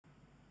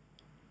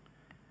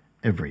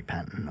Every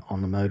pattern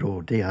on the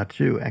Modor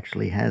DR-2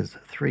 actually has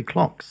 3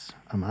 clocks,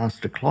 a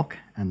master clock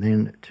and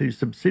then 2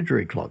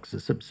 subsidiary clocks. The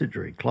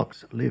subsidiary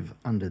clocks live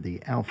under the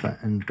alpha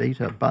and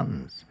beta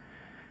buttons.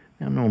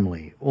 Now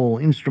normally all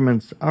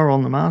instruments are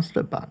on the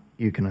master, but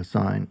you can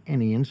assign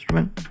any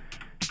instrument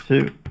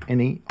to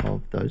any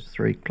of those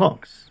 3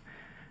 clocks.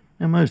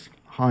 Now most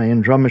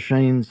high-end drum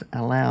machines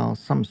allow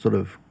some sort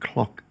of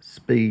clock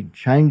speed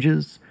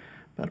changes,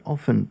 but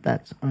often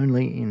that's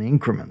only in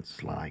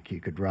increments, like you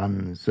could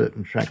run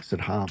certain tracks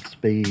at half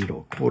speed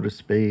or quarter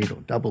speed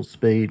or double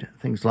speed,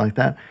 things like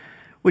that,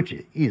 which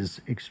is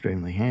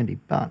extremely handy,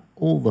 but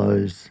all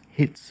those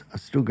hits are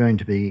still going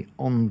to be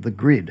on the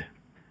grid.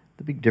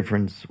 The big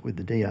difference with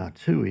the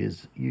DR-2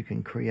 is you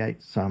can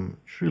create some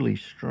truly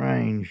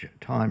strange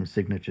time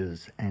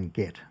signatures and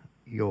get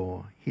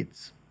your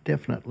hits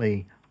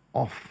definitely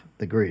off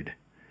the grid.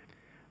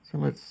 So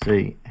let's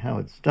see how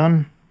it's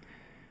done.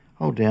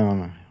 Hold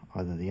down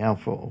either the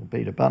alpha or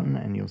beta button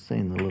and you'll see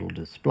in the little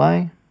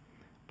display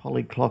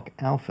polyclock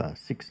alpha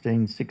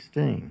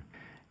 1616,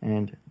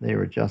 and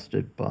they're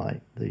adjusted by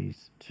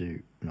these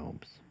 2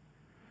 knobs.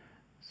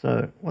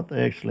 So what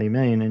they actually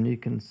mean, and you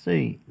can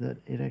see that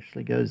it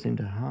actually goes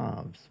into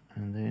halves,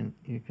 and then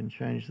you can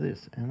change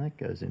this and that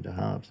goes into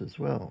halves as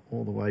well,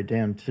 all the way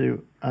down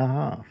to a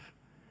half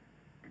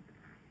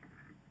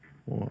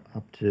or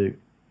up to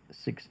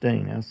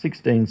 16. Now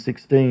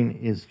 1616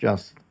 is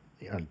just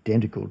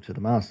identical to the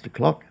master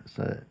clock,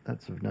 so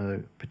that's of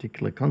no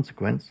particular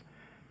consequence.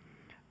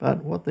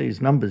 But what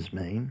these numbers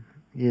mean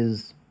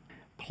is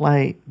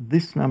play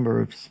this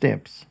number of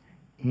steps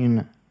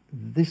in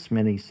this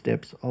many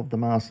steps of the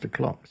master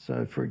clock.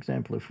 So for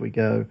example, if we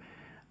go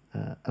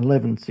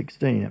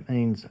 11:16, it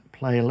means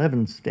play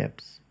 11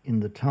 steps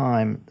in the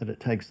time that it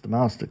takes the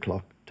master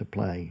clock to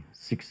play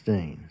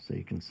 16. So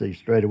you can see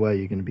straight away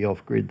you're going to be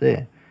off grid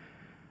there.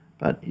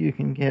 But you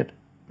can get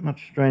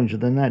much stranger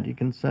than that. You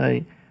can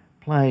say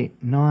play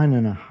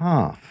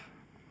 9.5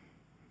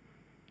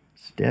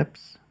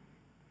 steps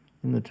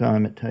in the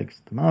time it takes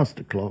the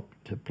master clock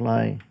to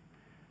play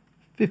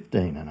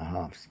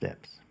 15.5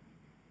 steps.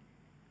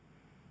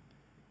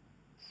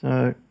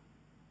 So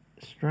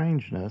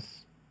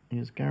strangeness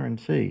is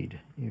guaranteed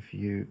if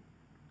you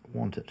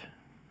want it.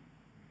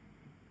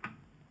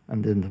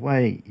 And then the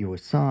way you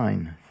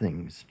assign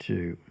things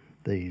to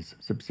these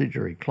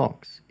subsidiary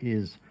clocks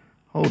is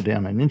hold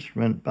down an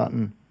instrument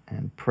button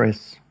and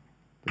press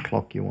the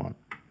clock you want.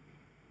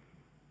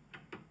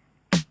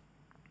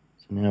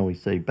 So now we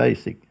see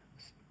basic,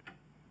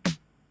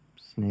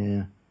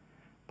 snare,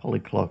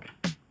 polyclock,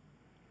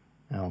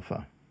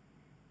 alpha.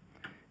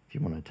 If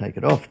you want to take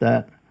it off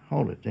that,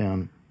 hold it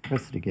down,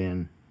 press it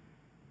again,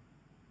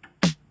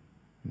 and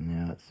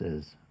now it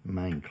says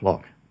main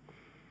clock.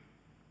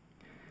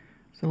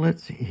 So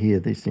let's hear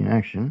this in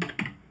action.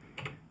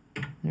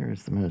 There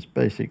is the most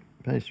basic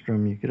bass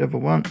drum you could ever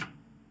want.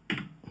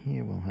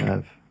 Here we'll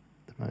have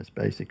the most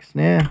basic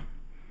snare.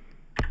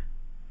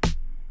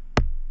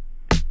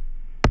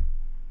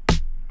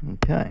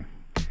 Okay,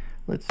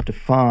 let's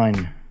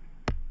define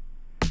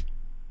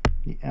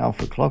the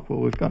alpha clock. Well,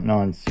 we've got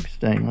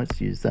 9:16,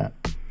 let's use that.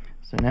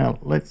 So now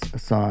let's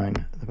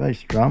assign the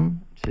bass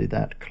drum to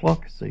that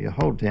clock. So you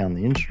hold down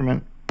the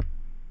instrument,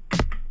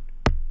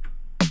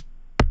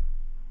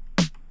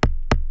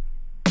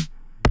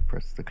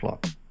 press the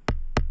clock,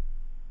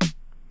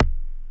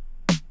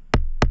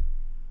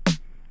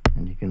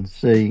 and you can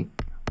see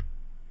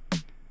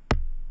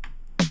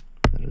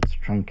that it's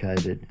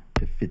truncated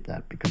to fit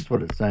that, because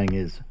what it's saying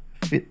is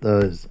fit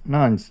those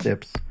 9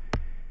 steps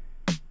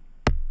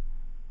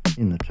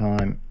in the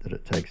time that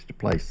it takes to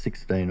play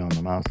 16 on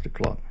the master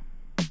clock.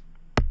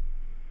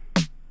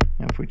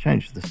 Now if we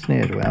change the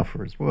snare to alpha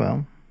as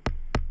well,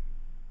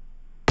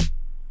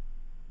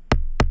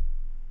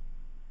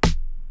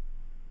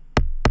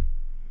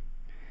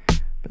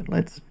 but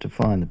let's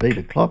define the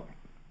beta clock.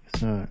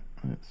 So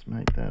let's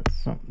make that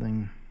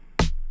something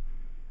a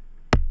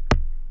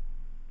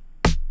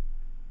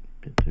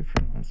bit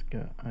different. Let's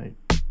go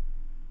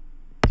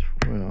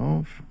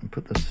 8:12 and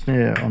put the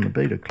snare on the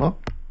beta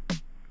clock.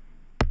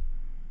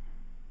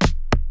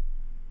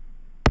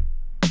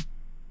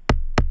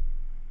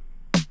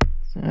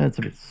 So it's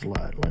a bit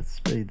slow. Let's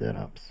speed that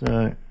up.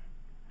 So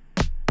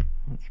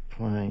let's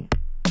play,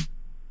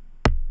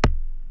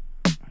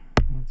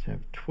 let's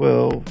have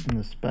 12 in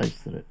the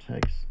space that it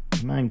takes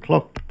the main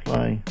clock to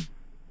play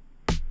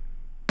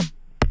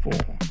 4.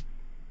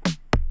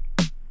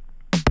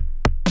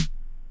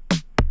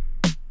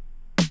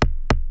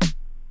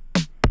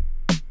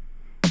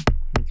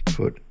 Let's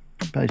put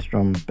bass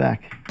drum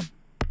back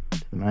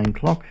to the main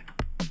clock.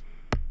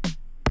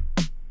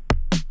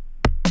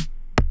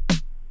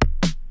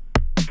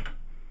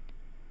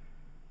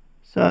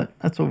 So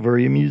that's all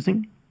very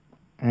amusing,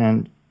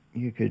 and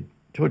you could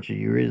torture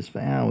your ears for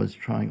hours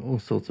trying all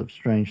sorts of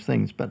strange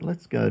things, but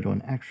let's go to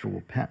an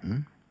actual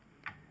pattern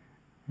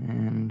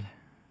and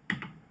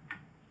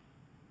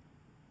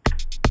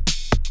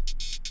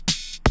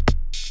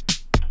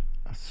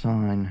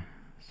assign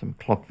some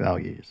clock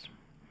values.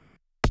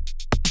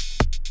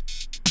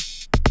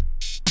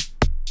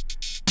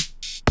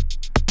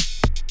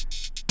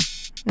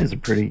 Here's a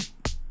pretty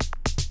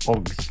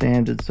bog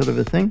standard sort of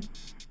a thing.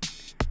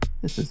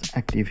 This is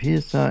active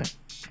here, so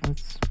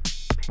let's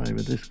play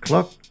with this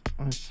clock.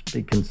 Let's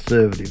be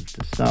conservative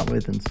to start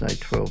with and say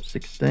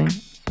 12:16.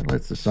 So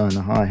let's assign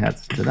the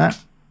hi-hats to that.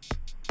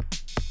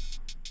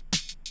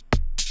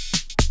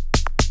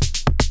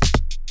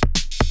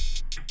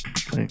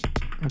 Okay,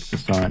 let's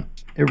assign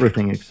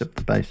everything except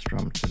the bass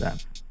drum to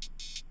that.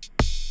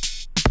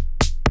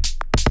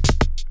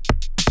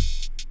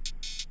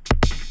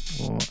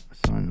 Or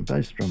assign the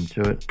bass drum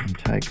to it and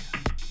take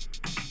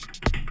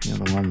the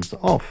other ones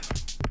off.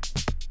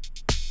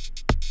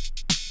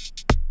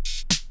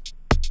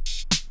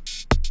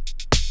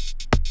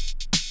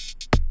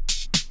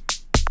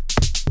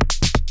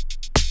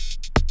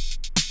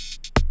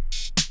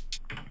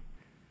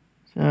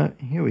 So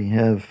here we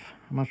have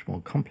a much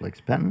more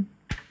complex pattern.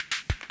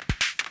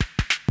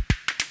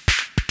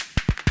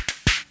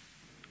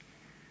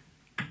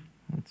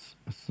 Let's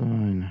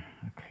assign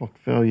a clock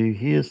value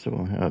here,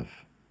 so I'll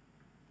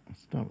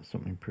start with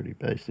something pretty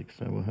basic.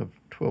 So we'll have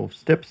 12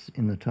 steps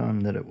in the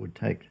time that it would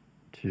take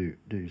to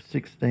do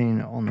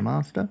 16 on the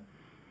master.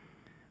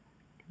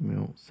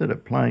 We'll set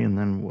it play and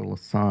then we'll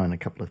assign a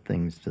couple of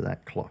things to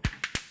that clock.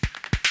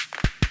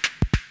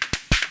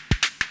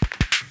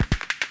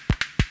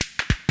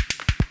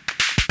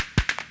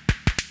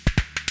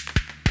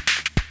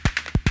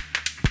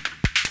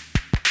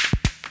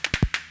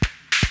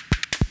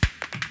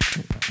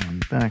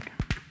 Back,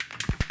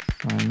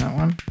 assign that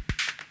one,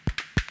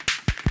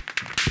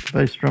 put the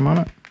bass drum on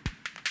it,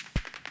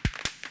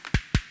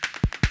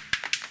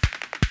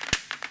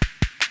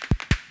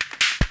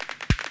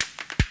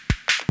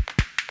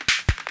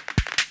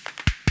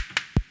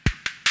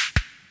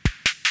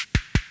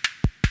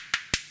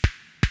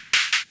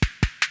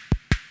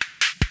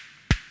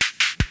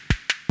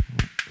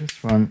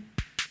 this one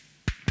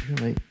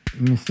really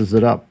messes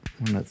it up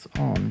when it's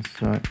on,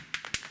 so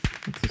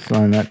let's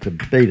assign that to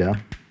beta.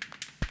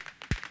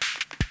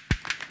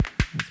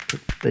 Let's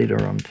put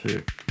beta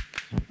onto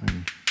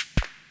something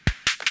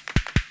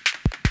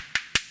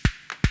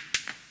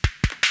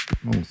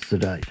more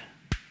sedate.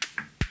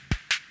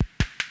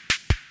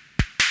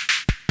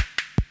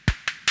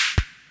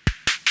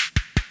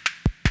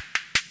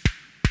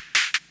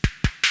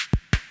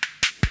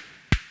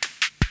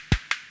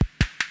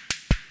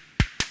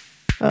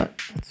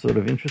 That's sort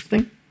of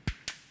interesting.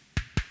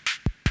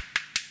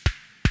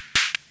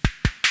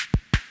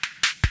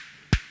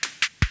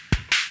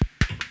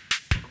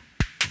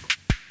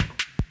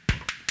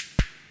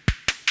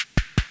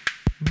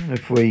 And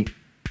if we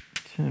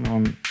turn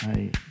on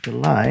a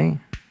delay,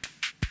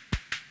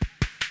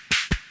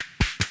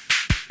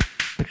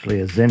 actually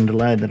a Zen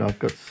delay that I've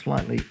got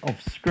slightly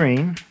off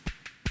screen.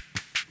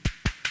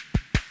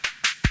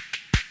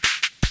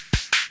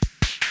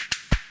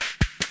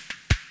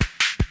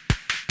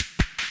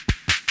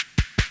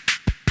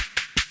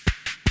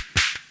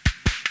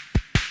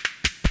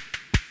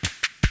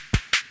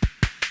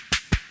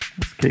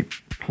 Let's keep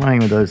playing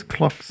with those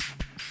clocks,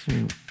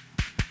 see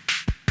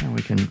how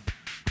we can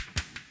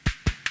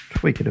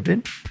tweak it a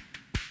bit.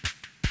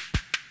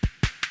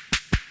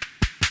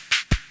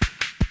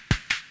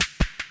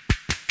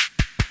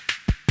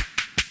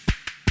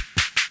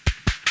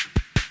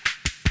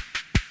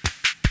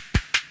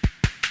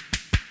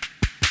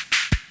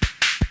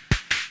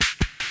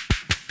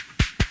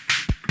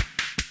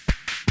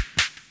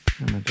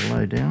 Turn the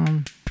delay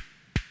down.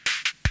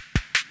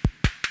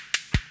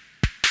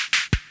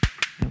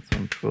 That's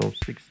on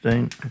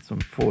 12:16. That's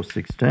on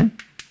 4:16.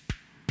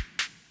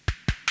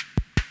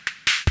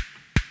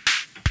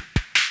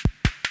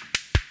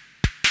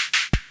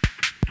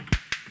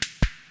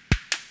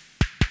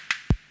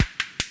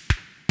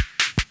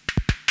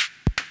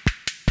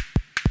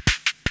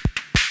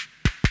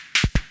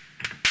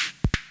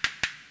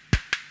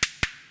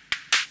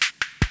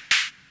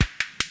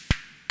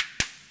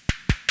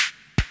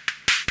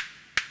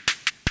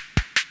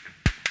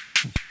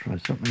 Let's try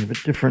something a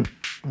bit different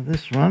with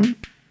this one.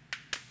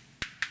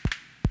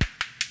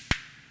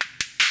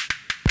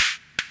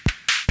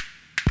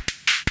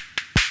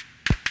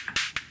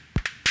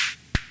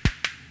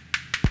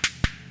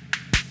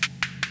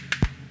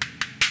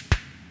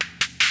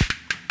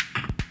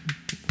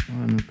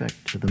 One back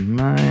to the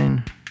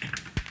main.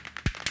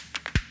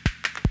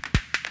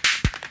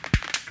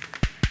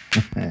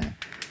 Let's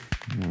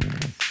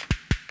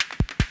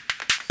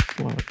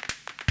slow it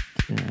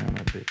down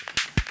a bit.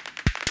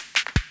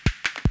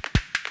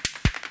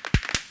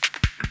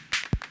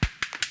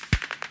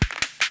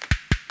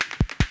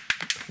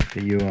 What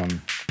are you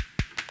on?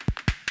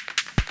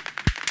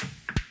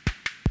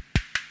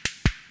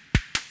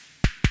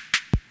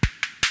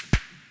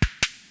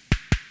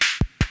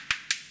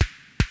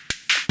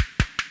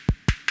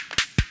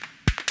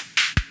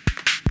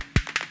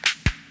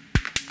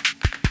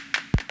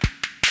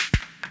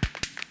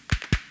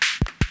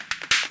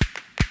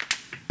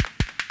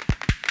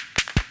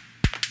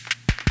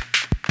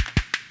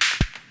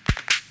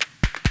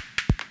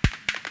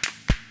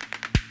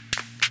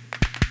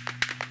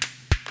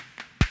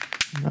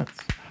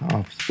 That's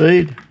half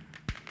speed.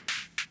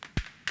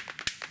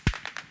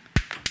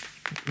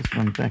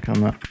 one back on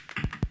the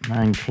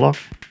main clock.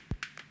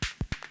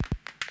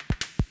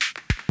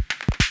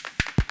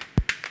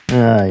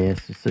 Ah,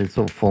 yes, you see it's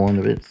all fallen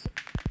to bits.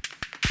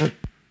 But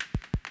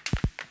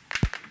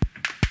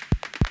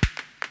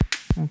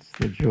that's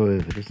the joy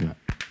of it, isn't it?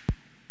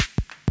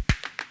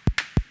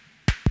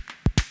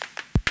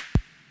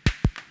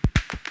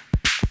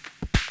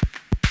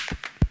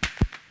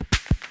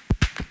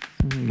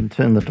 So you can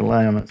turn the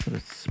delay on it so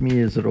it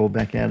smears it all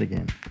back out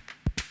again.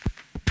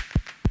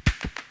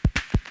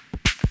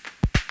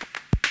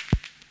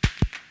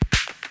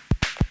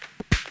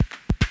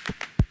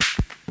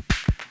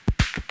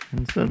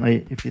 And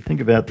certainly, if you think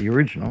about the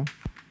original,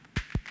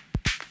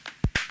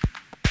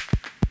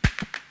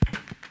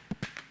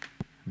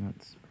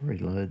 let's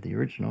reload the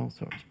original,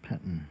 so it's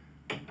pattern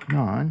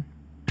 9.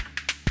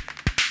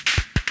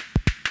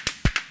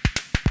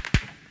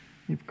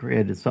 You've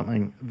created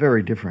something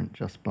very different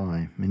just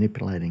by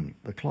manipulating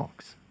the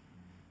clocks.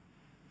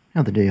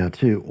 Now the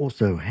DR2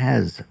 also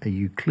has a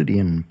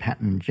Euclidean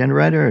pattern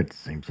generator. It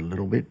seems a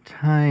little bit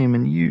tame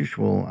and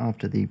usual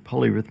after the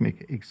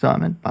polyrhythmic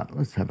excitement, but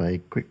let's have a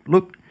quick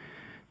look.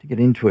 To get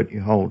into it,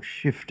 you hold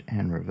Shift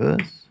and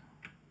reverse.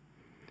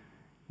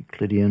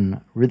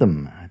 Euclidean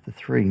rhythm. The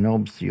 3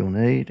 knobs you'll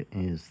need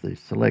is the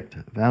select,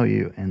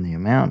 value, and the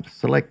amount.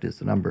 Select is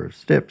the number of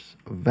steps,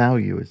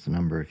 value is the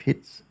number of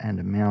hits, and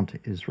amount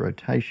is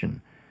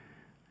rotation.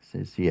 It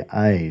says here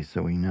A,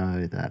 so we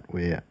know that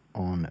we're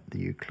on the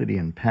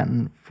Euclidean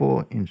pattern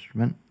for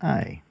instrument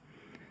A.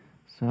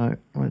 So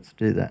let's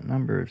do that.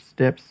 Number of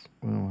steps,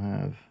 we'll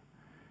have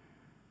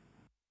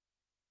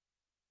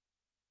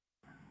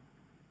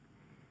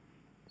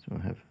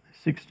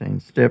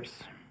 16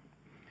 steps.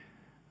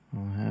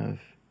 We'll have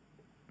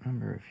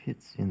number of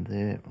hits in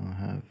there. We'll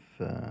have,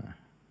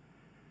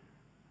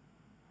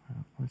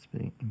 let's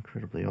be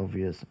incredibly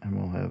obvious, and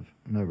we'll have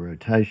no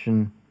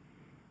rotation.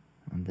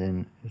 And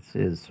then it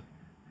says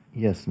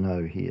yes,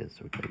 no here,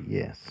 so we've got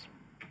yes.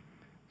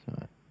 So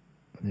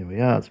there we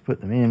are, let's put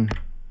them in.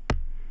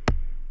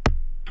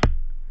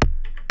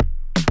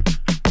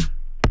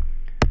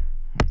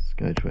 Let's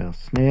go to our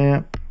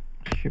snare,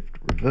 Shift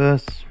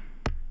reverse.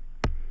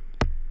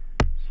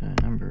 So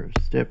number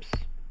of steps,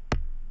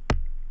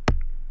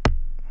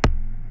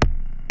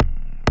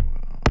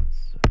 well, let's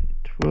say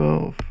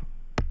 12.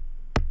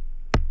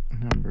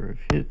 Number of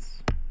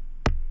hits,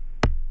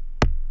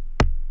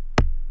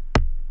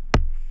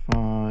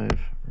 5.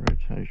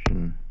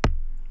 Rotation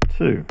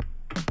 2.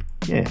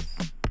 Yes.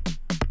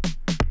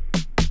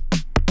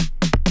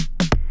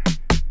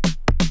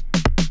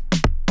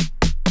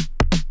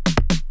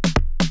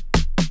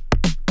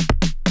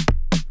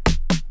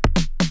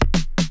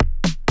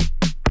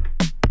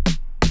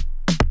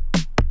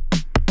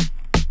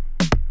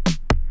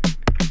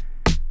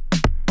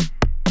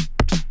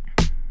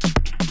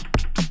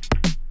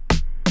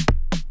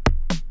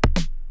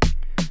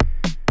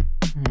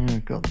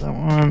 Got that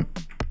one.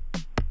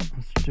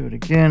 Let's do it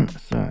again.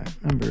 So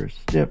number of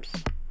steps,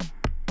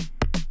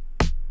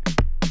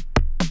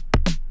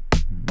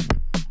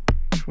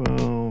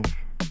 12.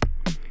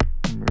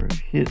 Number of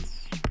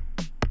hits,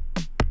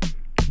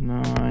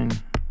 9.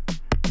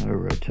 No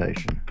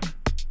rotation.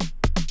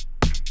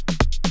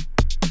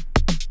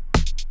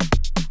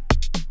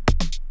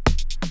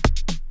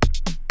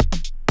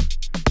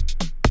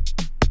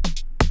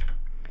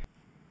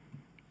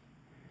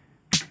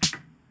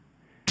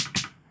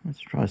 Let's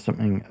try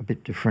something a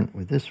bit different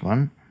with this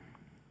one.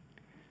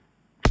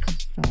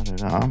 Start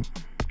it up.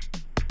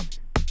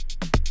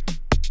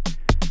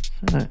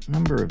 So,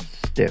 number of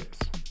steps.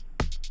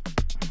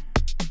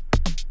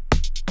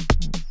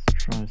 Let's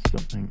try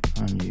something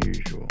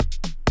unusual.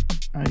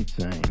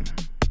 18.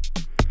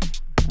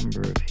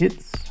 Number of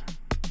hits.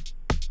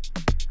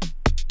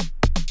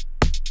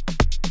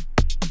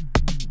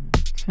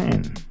 10.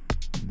 And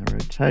the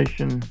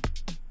rotation.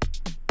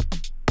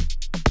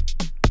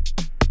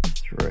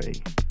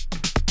 3.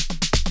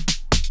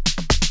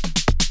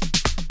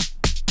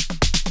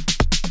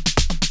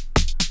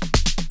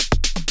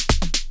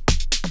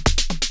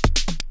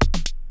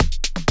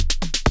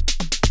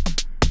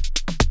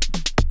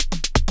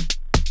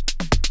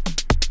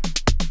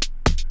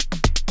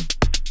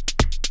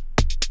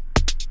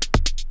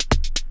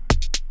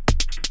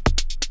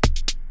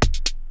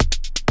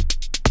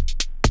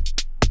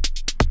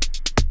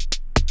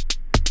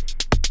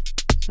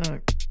 So,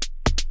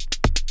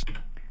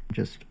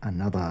 just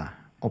another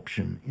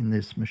option in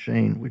this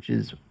machine, which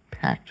is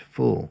packed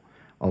full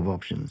of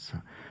options.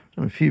 I've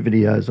done a few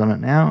videos on it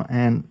now,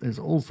 and there's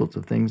all sorts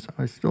of things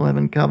I still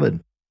haven't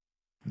covered.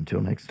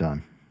 Until next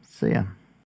time, see ya.